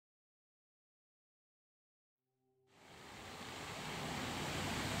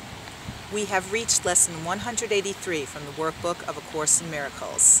We have reached Lesson 183 from the Workbook of A Course in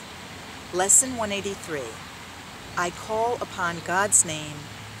Miracles. Lesson 183. I call upon God's name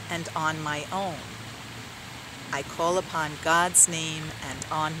and on my own. I call upon God's name and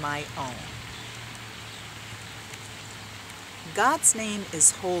on my own. God's name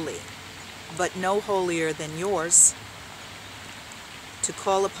is holy, but no holier than yours. To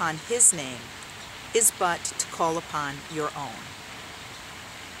call upon His name is but to call upon your own.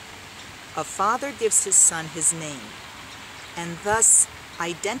 A father gives his son his name, and thus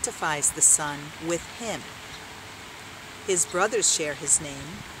identifies the son with him. His brothers share his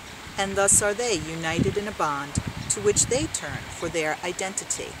name, and thus are they united in a bond to which they turn for their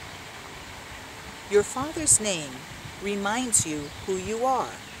identity. Your father's name reminds you who you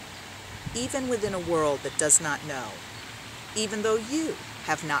are, even within a world that does not know, even though you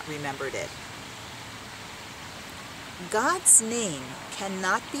have not remembered it. God's name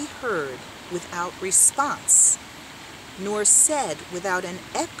cannot be heard without response, nor said without an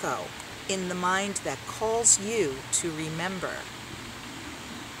echo in the mind that calls you to remember.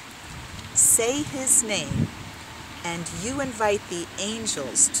 Say His name, and you invite the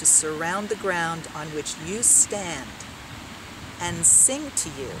angels to surround the ground on which you stand and sing to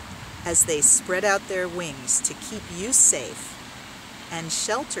you as they spread out their wings to keep you safe and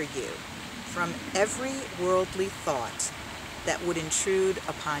shelter you from every worldly thought that would intrude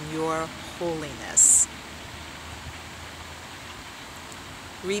upon your holiness.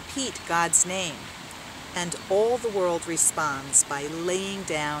 Repeat God's name, and all the world responds by laying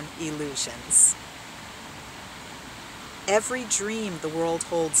down illusions. Every dream the world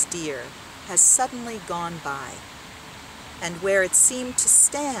holds dear has suddenly gone by, and where it seemed to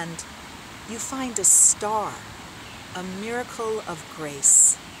stand, you find a star, a miracle of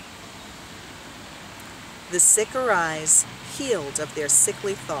grace. The sick arise, healed of their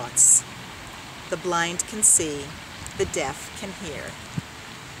sickly thoughts. The blind can see, the deaf can hear.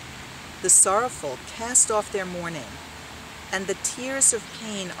 The sorrowful cast off their mourning, and the tears of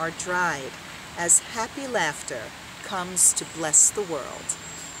pain are dried as happy laughter comes to bless the world.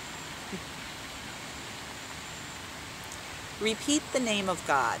 Repeat the name of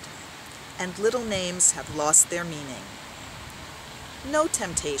God, and little names have lost their meaning. No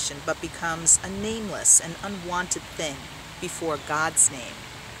temptation but becomes a nameless and unwanted thing before God's name.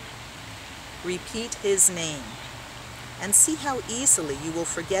 Repeat His name, and see how easily you will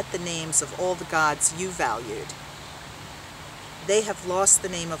forget the names of all the gods you valued. They have lost the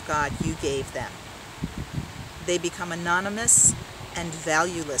name of God you gave them. They become anonymous and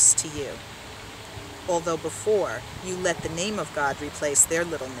valueless to you, although before you let the name of God replace their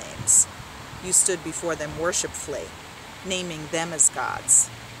little names. You stood before them worshipfully, naming them as gods.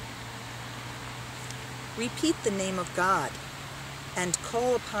 Repeat the name of God and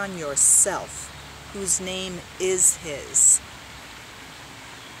call upon yourself, whose name is His.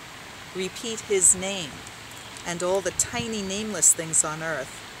 Repeat His name, and all the tiny nameless things on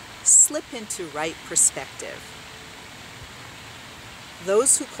earth slip into right perspective.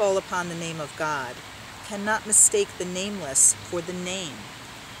 Those who call upon the name of God cannot mistake the nameless for the name,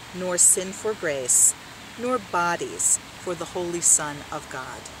 nor sin for grace, nor bodies for the Holy Son of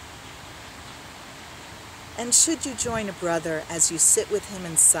God. And should you join a brother as you sit with him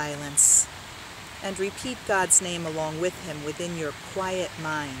in silence, and repeat God's name along with him within your quiet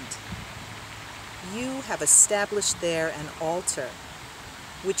mind, you have established there an altar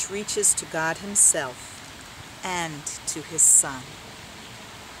which reaches to God Himself and to His Son.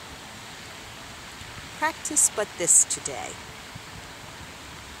 Practice but this today.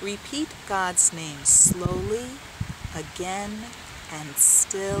 Repeat God's name slowly, again, and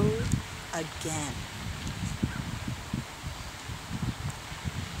still again.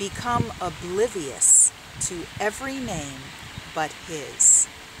 Become oblivious to every name but His.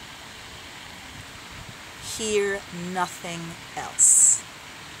 Hear nothing else.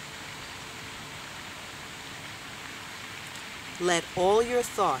 Let all your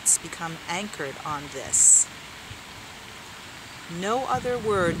thoughts become anchored on this. No other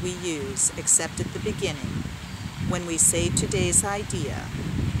word we use except at the beginning, when we say today's idea,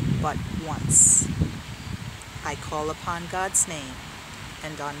 but once. I call upon God's name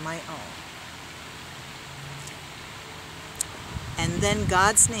and on my own. And then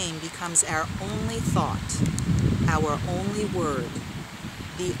God's name becomes our only thought, our only word,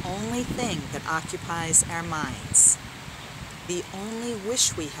 the only thing that occupies our minds, the only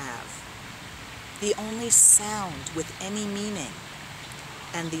wish we have, the only sound with any meaning,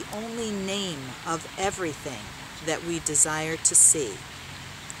 and the only name of everything that we desire to see,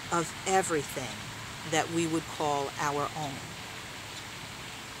 of everything that we would call our own.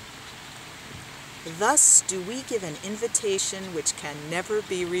 Thus do we give an invitation which can never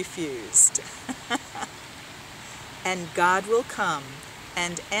be refused. And God will come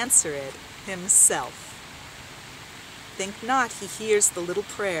and answer it himself. Think not he hears the little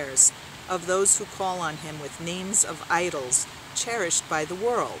prayers of those who call on him with names of idols cherished by the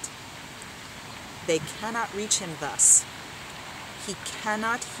world. They cannot reach him thus. He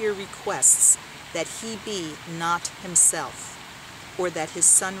cannot hear requests that he be not himself, or that his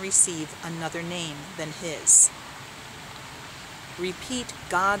son receive another name than his. Repeat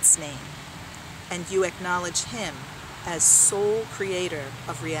God's name, and you acknowledge him as sole creator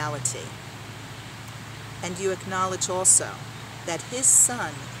of reality. And you acknowledge also that his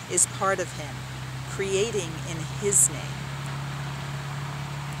son is part of him, creating in his name.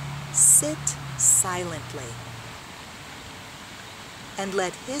 Sit silently and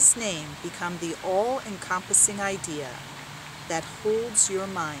let his name become the all-encompassing idea that holds your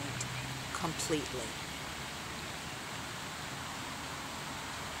mind completely.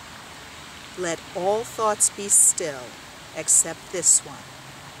 Let all thoughts be still except this one.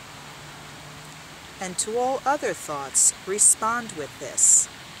 And to all other thoughts respond with this,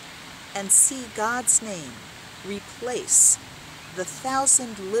 and see God's name replace the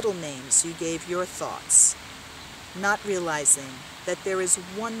 1,000 little names you gave your thoughts, not realizing that there is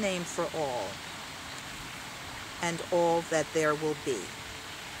one name for all, and all that there will be.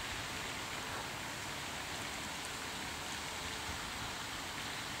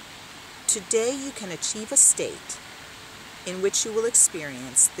 Today you can achieve a state in which you will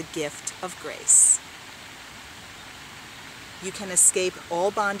experience the gift of grace. You can escape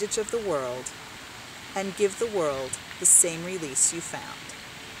all bondage of the world and give the world the same release you found.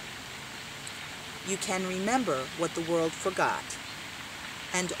 You can remember what the world forgot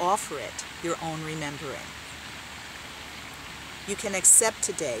and offer it your own remembering. You can accept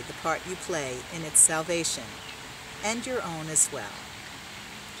today the part you play in its salvation and your own as well.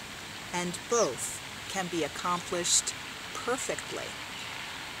 And both can be accomplished perfectly.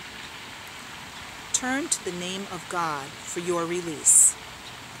 Turn to the name of God for your release,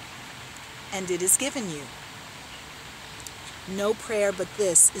 and it is given you. No prayer but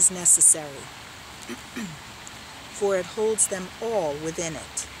this is necessary, for it holds them all within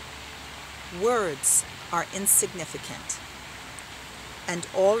it. Words are insignificant, and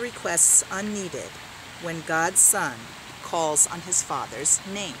all requests unneeded when God's Son calls on his Father's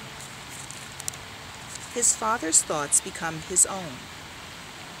name. His Father's thoughts become his own.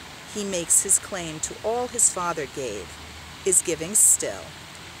 He makes his claim to all his Father gave, is giving still,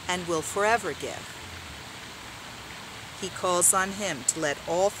 and will forever give. He calls on him to let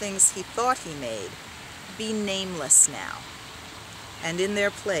all things he thought he made be nameless now, and in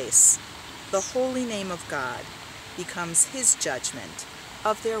their place, the holy name of God becomes his judgment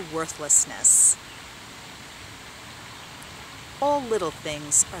of their worthlessness. All little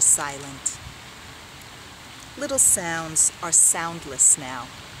things are silent. Little sounds are soundless now.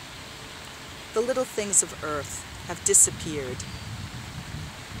 The little things of earth have disappeared.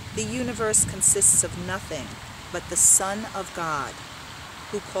 The universe consists of nothing but the Son of God,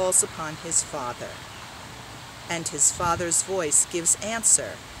 who calls upon his Father, and his Father's voice gives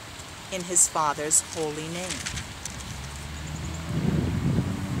answer in his Father's holy name.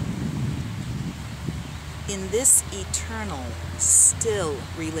 In this eternal, still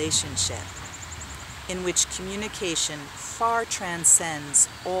relationship, in which communication far transcends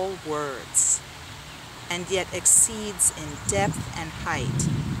all words, and yet exceeds in depth and height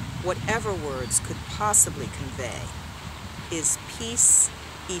whatever words could possibly convey, is peace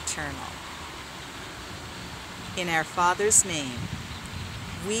eternal. In our Father's name,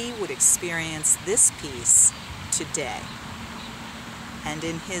 we would experience this peace today, and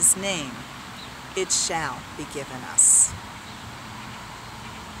in his name it shall be given us.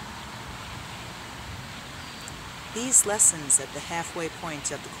 These lessons at the halfway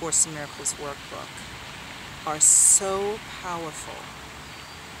point of the Course in Miracles workbook are so powerful.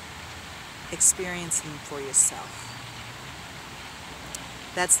 Experience them for yourself.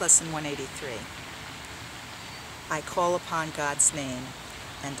 That's lesson 183. I call upon God's name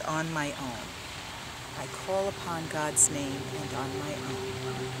and on my own. I call upon God's name and on my own.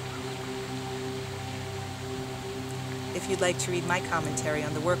 If you'd like to read my commentary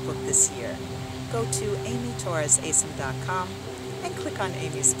on the workbook this year, go to amytorresasm.com and click on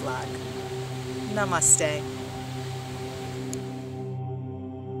Amy's blog. Namaste.